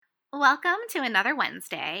Welcome to another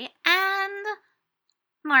Wednesday, and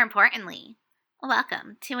more importantly,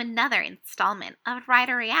 welcome to another installment of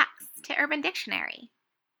Ryder Reacts to Urban Dictionary.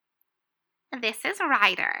 This is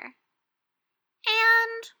Ryder,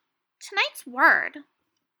 and tonight's word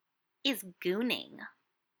is gooning.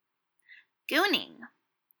 Gooning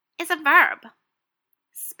is a verb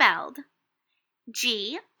spelled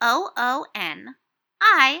Gooning.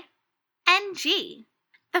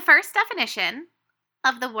 The first definition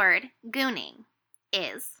of the word gooning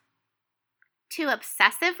is to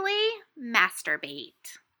obsessively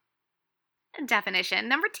masturbate. Definition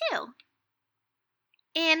number 2.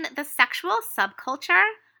 In the sexual subculture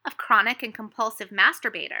of chronic and compulsive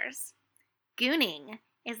masturbators, gooning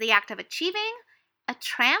is the act of achieving a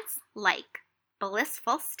trance-like,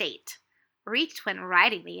 blissful state, reached when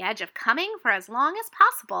riding the edge of coming for as long as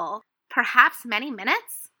possible, perhaps many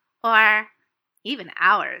minutes or even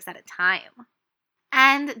hours at a time.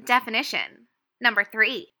 And definition number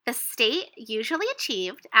 3, the state usually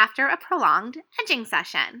achieved after a prolonged edging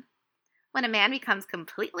session, when a man becomes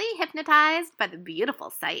completely hypnotized by the beautiful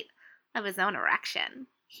sight of his own erection.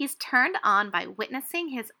 He's turned on by witnessing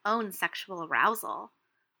his own sexual arousal,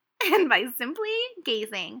 and by simply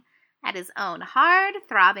gazing at his own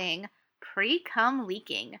hard-throbbing, pre-cum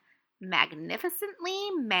leaking, magnificently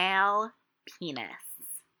male penis.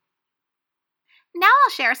 Now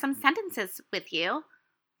I'll share some sentences with you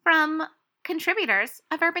from contributors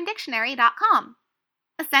of UrbanDictionary.com.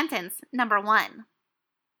 Sentence number 1.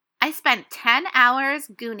 I spent 10 hours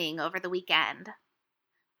gooning over the weekend.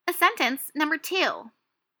 Sentence number 2.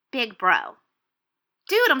 Big bro.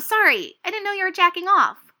 Dude, I'm sorry. I didn't know you were jacking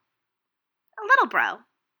off. Little bro.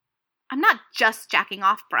 I'm not just jacking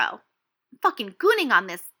off, bro. I'm fucking gooning on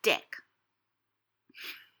this dick.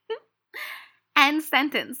 And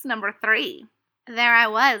sentence number 3. There I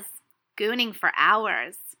was, gooning for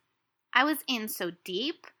hours. I was in so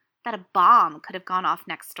deep that a bomb could have gone off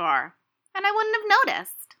next door, and I wouldn't have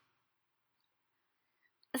noticed.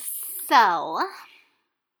 So,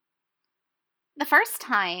 the first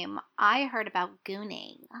time I heard about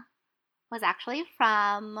gooning was actually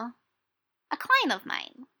from a client of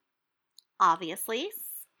mine. Obviously,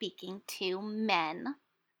 speaking to men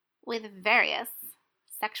with various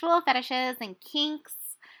sexual fetishes and kinks,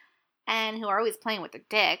 and who are always playing with their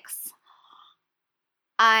dicks,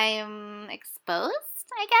 I'm exposed,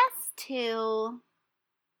 I guess, to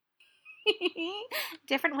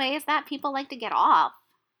different ways that people like to get off.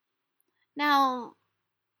 Now,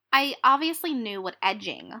 I obviously knew what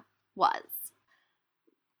edging was.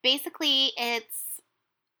 Basically, it's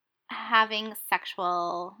having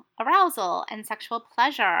sexual arousal and sexual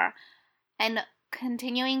pleasure and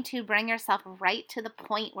continuing to bring yourself right to the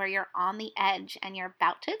point where you're on the edge and you're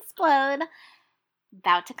about to explode,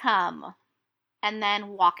 about to come, and then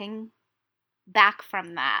walking back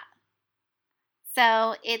from that.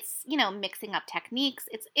 So it's, mixing up techniques.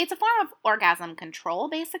 It's a form of orgasm control,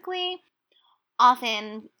 basically.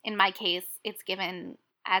 Often, in my case, it's given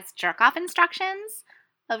as jerk-off instructions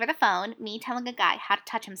over the phone, me telling a guy how to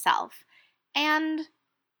touch himself. And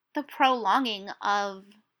the prolonging of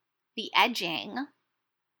the edging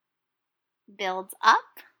builds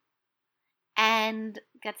up and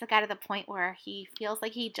gets the guy to the point where he feels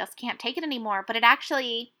like he just can't take it anymore. But it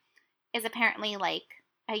actually is apparently like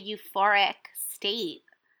a euphoric state.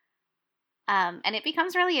 And it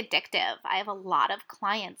becomes really addictive. I have a lot of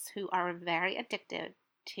clients who are very addicted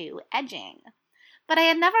to edging. But I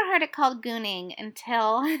had never heard it called gooning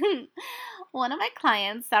until one of my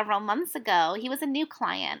clients several months ago, he was a new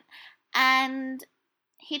client, and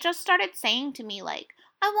he just started saying to me, like,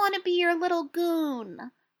 I want to be your little goon.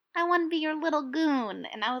 I want to be your little goon.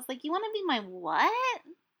 And I was like, you want to be my what?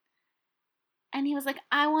 And he was like,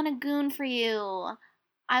 I want to goon for you.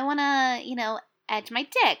 I want to, edge my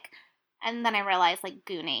dick. And then I realized, like,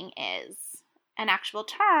 gooning is an actual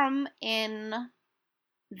term in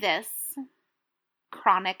this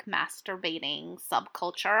chronic masturbating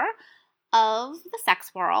subculture of the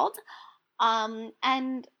sex world.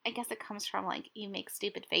 And I guess it comes from, like, you make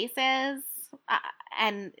stupid faces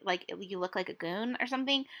and, like, you look like a goon or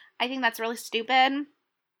something. I think that's really stupid.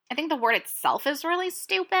 I think the word itself is really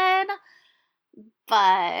stupid,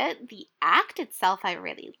 but the act itself I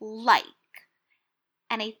really like.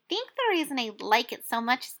 And I think the reason I like it so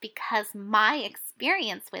much is because my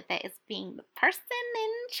experience with it is being the person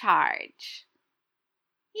in charge.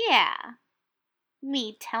 Yeah.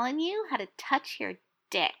 Me telling you how to touch your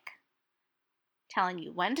dick. Telling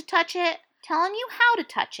you when to touch it, telling you how to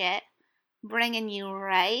touch it, bringing you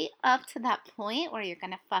right up to that point where you're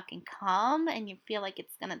gonna fucking come and you feel like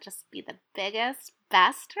it's gonna just be the biggest,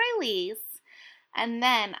 best release And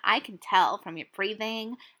then I can tell from your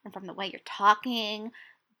breathing and from the way you're talking,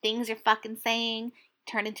 things you're fucking saying, you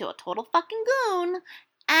turn into a total fucking goon.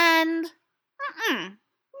 And,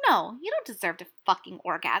 no, you don't deserve to fucking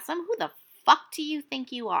orgasm. Who the fuck do you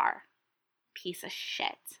think you are? Piece of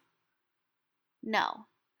shit. No.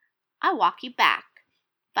 I walk you back.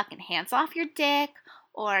 Fucking hands off your dick,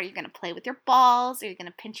 or you're gonna play with your balls, or you're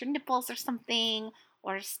gonna pinch your nipples or something,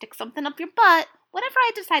 or stick something up your butt. Whatever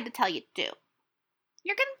I decide to tell you to do,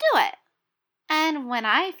 you're gonna do it. And when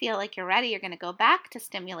I feel like you're ready, you're gonna go back to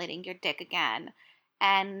stimulating your dick again.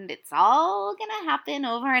 And it's all gonna happen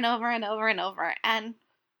over and over and over and over. And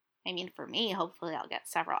I mean, for me, hopefully I'll get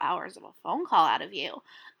several hours of a phone call out of you.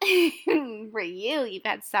 For you, you've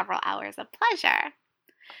had several hours of pleasure.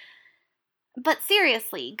 But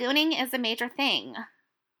seriously, gooning is a major thing.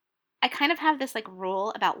 I kind of have this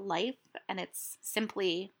rule about life, and it's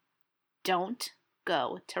simply don't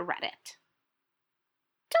go to Reddit.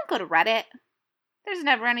 Don't go to Reddit. There's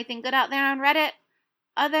never anything good out there on Reddit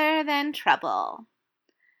other than trouble.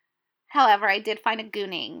 However, I did find a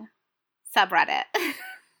gooning subreddit.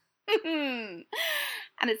 And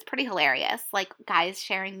it's pretty hilarious. Guys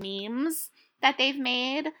sharing memes that they've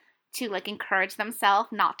made to encourage themselves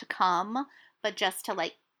not to come, but just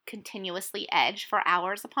to continuously edge for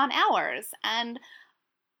hours upon hours. And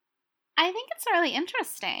I think it's really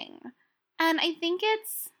interesting. And I think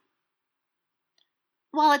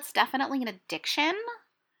while it's definitely an addiction,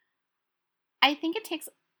 I think it takes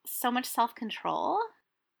so much self-control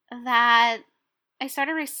that I sort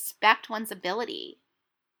of respect one's ability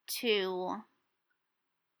to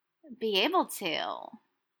be able to,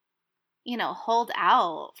 hold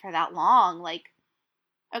out for that long.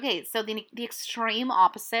 Okay, so the extreme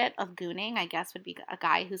opposite of gooning, I guess, would be a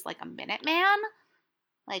guy who's a minute man.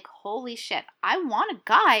 Holy shit, I want a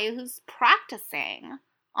guy who's practicing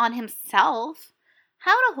on himself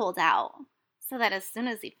how to hold out so that as soon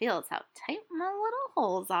as he feels how tight my little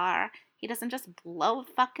holes are, he doesn't just blow a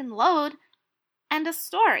fucking load. End of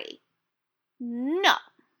story. No.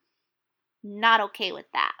 Not okay with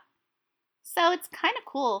that. So it's kind of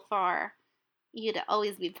cool for you to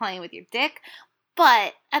always be playing with your dick,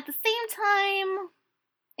 but at the same time,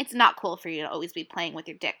 it's not cool for you to always be playing with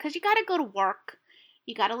your dick because you got to go to work.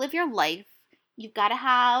 You got to live your life. You've got to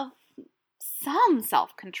have some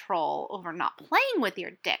self-control over not playing with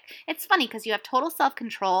your dick. It's funny because you have total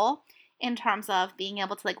self-control in terms of being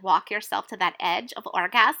able to walk yourself to that edge of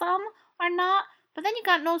orgasm or not, but then you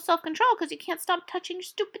got no self-control because you can't stop touching your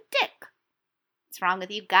stupid dick. What's wrong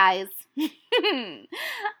with you guys? I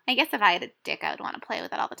guess if I had a dick, I would want to play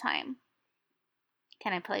with it all the time.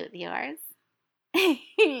 Can I play with yours?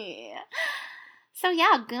 So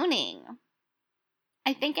yeah, gooning.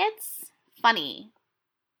 I think it's funny.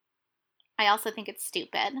 I also think it's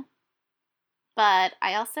stupid. But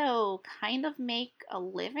I also kind of make a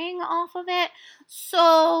living off of it.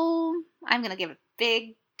 So I'm going to give a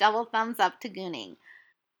big double thumbs up to gooning.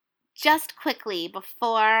 Just quickly,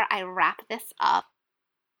 before I wrap this up,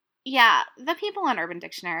 yeah, the people on Urban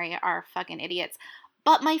Dictionary are fucking idiots.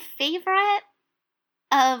 But my favorite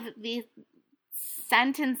of the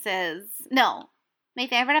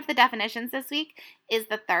definitions this week is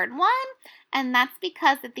the third one. And that's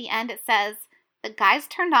because at the end it says, the guy's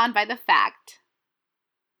turned on by the fact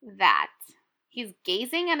that he's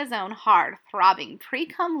gazing at his own hard, throbbing,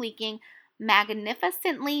 pre-cum leaking,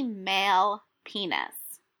 magnificently male penis.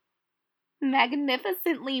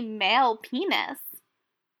 Magnificently male penis.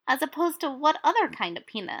 As opposed to what other kind of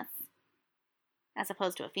penis? As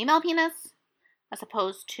opposed to a female penis? As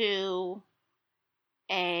opposed to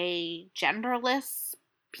a genderless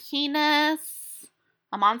penis?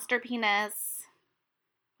 A monster penis?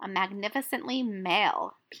 A magnificently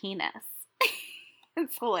male penis.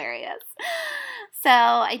 It's hilarious. So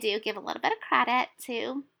I do give a little bit of credit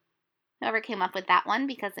to whoever came up with that one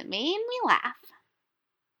because it made me laugh.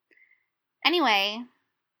 Anyway,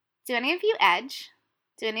 do any of you edge?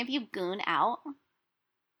 Do any of you goon out?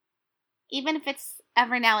 Even if it's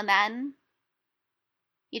every now and then,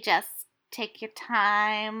 you just take your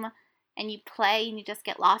time and you play and you just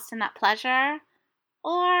get lost in that pleasure?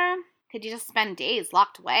 Or could you just spend days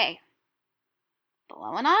locked away,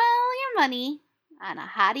 blowing all your money on a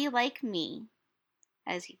hottie like me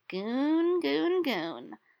as you goon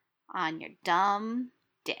on your dumb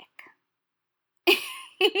dick?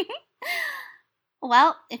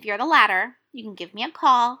 Well, if you're the latter, you can give me a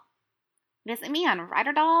call. Visit me on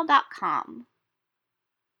ryderdoll.com.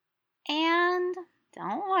 And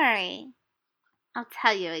don't worry, I'll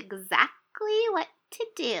tell you exactly what to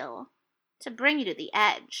do to bring you to the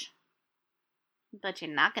edge. But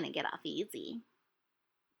you're not going to get off easy.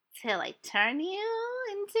 till I turn you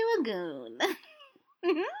into a goon.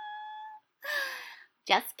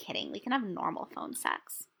 Just kidding. We can have normal phone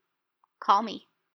sex. Call me.